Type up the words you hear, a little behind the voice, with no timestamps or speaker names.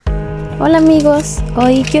Hola amigos,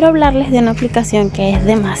 hoy quiero hablarles de una aplicación que es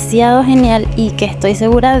demasiado genial y que estoy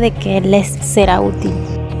segura de que les será útil.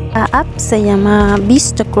 La app se llama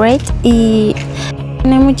VistaCreate y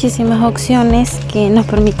tiene muchísimas opciones que nos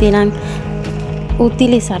permitirán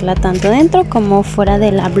utilizarla tanto dentro como fuera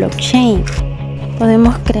de la blockchain.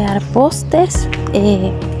 Podemos crear pósters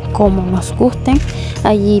como nos gusten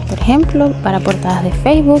allí, por ejemplo para portadas de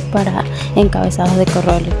Facebook, para encabezados de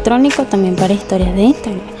correo electrónico, también para historias de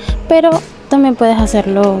Instagram, pero también puedes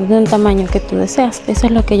hacerlo de un tamaño que tú deseas. Eso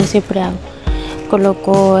es lo que yo siempre hago.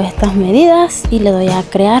 Coloco estas medidas y le doy a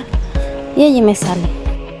crear y allí me sale.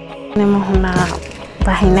 Tenemos una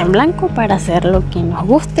página en blanco para hacer lo que nos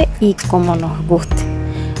guste y como nos guste.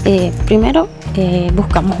 Primero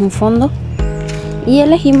buscamos un fondo y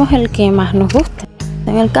elegimos el que más nos guste.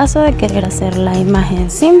 En el caso de querer hacer la imagen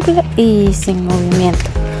simple y sin movimiento,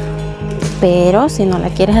 pero si no la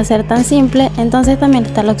quieres hacer tan simple, entonces también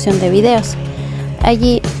está la opción de videos.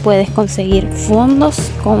 Allí puedes conseguir fondos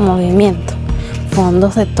con movimiento,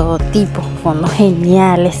 fondos de todo tipo, fondos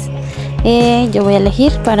geniales. Yo voy a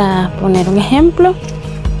elegir para poner un ejemplo.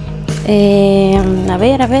 A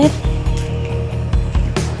ver.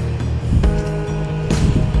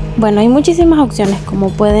 Bueno, hay muchísimas opciones como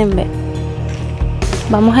pueden ver.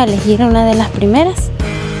 Vamos a elegir una de las primeras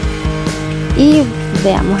y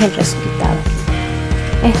veamos el resultado.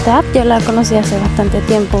 Esta app yo la conocí hace bastante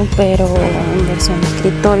tiempo, pero en versión de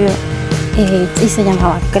escritorio, y se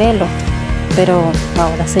llamaba Crelo, pero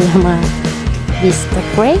ahora se llama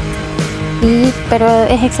VistaCreate, pero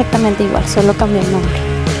es exactamente igual, solo cambió el nombre.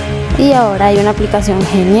 Y ahora hay una aplicación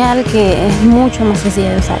genial que es mucho más sencilla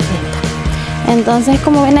de usar que esta. Entonces,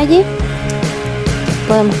 como ven allí,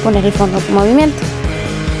 podemos poner el fondo con movimiento.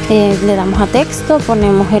 Le damos a texto,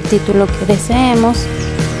 ponemos el título que deseemos,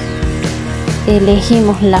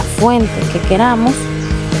 elegimos la fuente que queramos.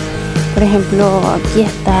 Por ejemplo, aquí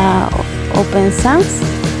está Esp-Eng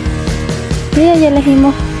y ahí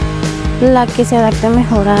elegimos la que se adapte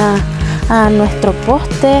mejor a nuestro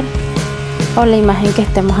póster o la imagen que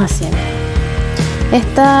estemos haciendo.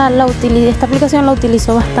 Esta aplicación la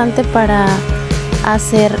utilizo bastante para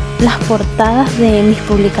hacer las portadas de mis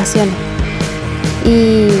publicaciones.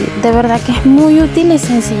 Y de verdad que es muy útil y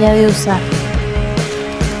sencilla de usar.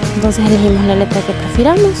 Entonces elegimos la letra que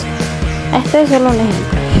prefiramos. Este es solo un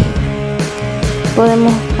ejemplo.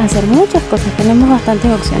 Podemos hacer muchas cosas, tenemos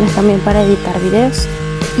bastantes opciones también para editar videos.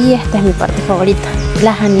 Y esta es mi parte favorita,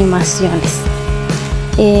 las animaciones.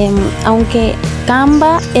 Aunque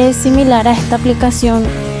Canva es similar a esta aplicación,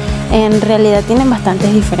 en realidad tienen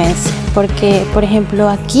bastantes diferencias. Porque, por ejemplo,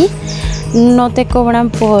 aquí no te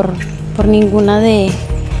cobran por ninguna de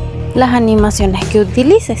las animaciones que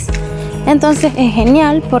utilices. Entonces es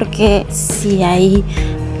genial porque si hay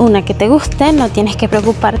una que te guste, no tienes que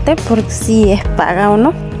preocuparte por si es paga o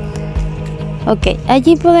no. Ok,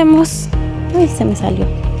 allí podemos... Ay, se me salió.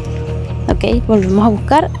 Ok, volvemos a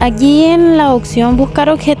buscar. Allí en la opción buscar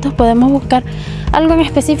objetos podemos buscar algo en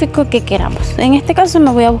específico que queramos. En este caso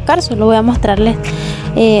no voy a buscar, solo voy a mostrarles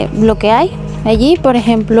lo que hay allí. Por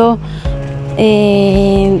ejemplo,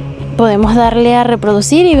 podemos darle a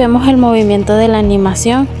reproducir y vemos el movimiento de la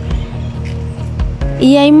animación.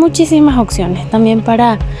 Y hay muchísimas opciones también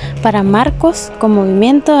para marcos con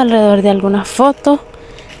movimiento alrededor de algunas fotos,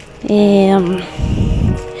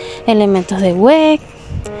 elementos de web,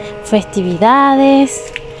 festividades,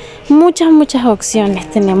 muchas opciones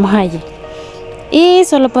tenemos allí. Y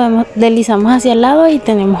solo deslizamos hacia el lado y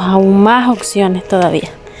tenemos aún más opciones todavía.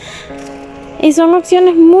 Y son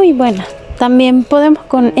opciones muy buenas. También podemos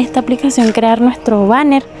con esta aplicación crear nuestro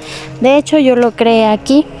banner. De hecho, yo lo creé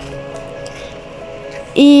aquí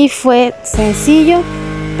y fue sencillo,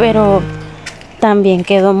 pero también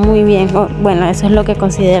quedó muy bien. Bueno, eso es lo que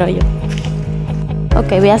considero yo.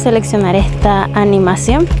 Ok, voy a seleccionar esta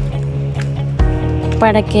animación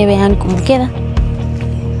para que vean cómo queda.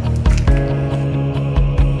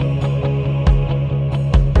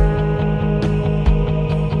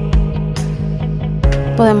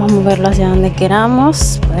 Podemos moverlo hacia donde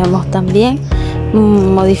queramos, podemos también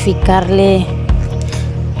modificarle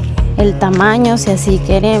el tamaño si así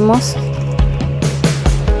queremos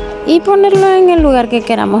y ponerlo en el lugar que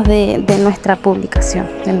queramos de nuestra publicación,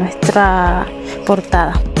 de nuestra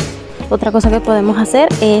portada. Otra cosa que podemos hacer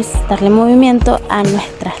es darle movimiento a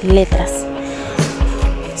nuestras letras.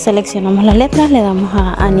 Seleccionamos las letras, le damos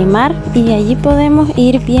a animar y allí podemos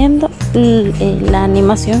ir viendo la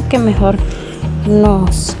animación que mejor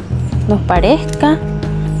nos parezca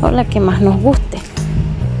o la que más nos guste,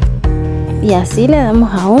 y así le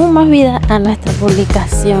damos aún más vida a nuestra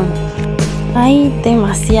publicación. Hay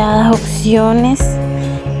demasiadas opciones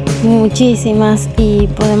muchísimas y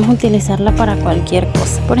podemos utilizarla para cualquier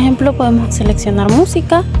cosa. Por ejemplo, podemos seleccionar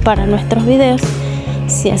música para nuestros videos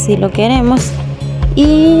si así lo queremos,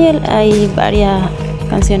 y hay varias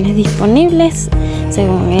canciones disponibles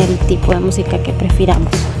según el tipo de música que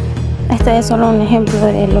prefiramos. Este es solo un ejemplo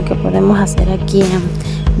de lo que podemos hacer aquí en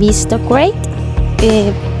VistaCreate.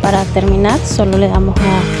 Para terminar, solo le damos a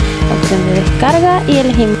la opción de descarga y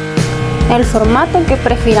elegimos el formato que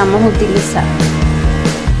prefiramos utilizar.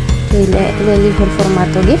 Le elijo el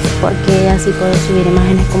formato GIF porque así puedo subir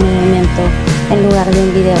imágenes con movimiento en lugar de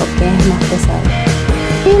un video que es más pesado.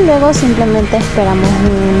 Y luego simplemente esperamos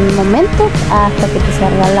un momento hasta que te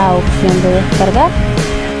salga la opción de descargar.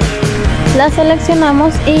 La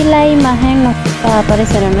seleccionamos y la imagen nos va a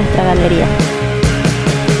aparecer en nuestra galería.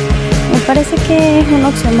 Me parece que es una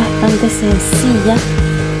opción bastante sencilla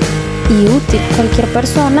y útil. Cualquier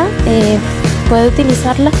persona puede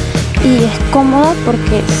utilizarla y es cómoda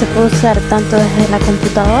porque se puede usar tanto desde la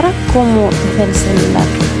computadora como desde el celular.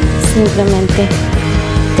 Simplemente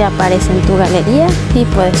te aparece en tu galería y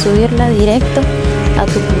puedes subirla directo a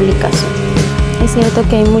tu publicación. Es cierto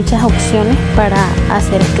que hay muchas opciones para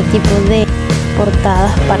hacer este tipo de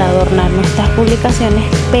portadas para adornar nuestras publicaciones,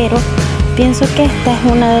 pero pienso que esta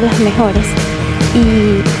es una de las mejores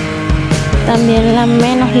y también la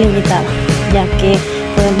menos limitada, ya que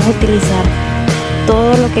podemos utilizar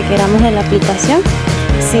todo lo que queramos de la aplicación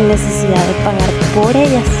sin necesidad de pagar por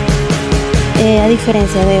ellas, a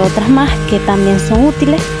diferencia de otras más que también son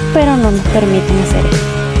útiles pero no nos permiten hacer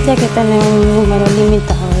esto, ya que tenemos un número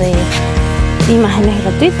limitado de imágenes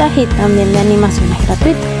gratuitas y también de animaciones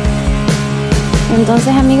gratuitas.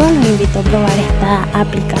 Entonces, amigos, los invito a probar esta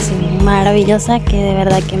aplicación maravillosa que de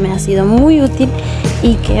verdad que me ha sido muy útil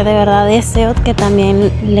y que de verdad deseo que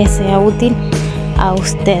también les sea útil a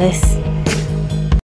ustedes.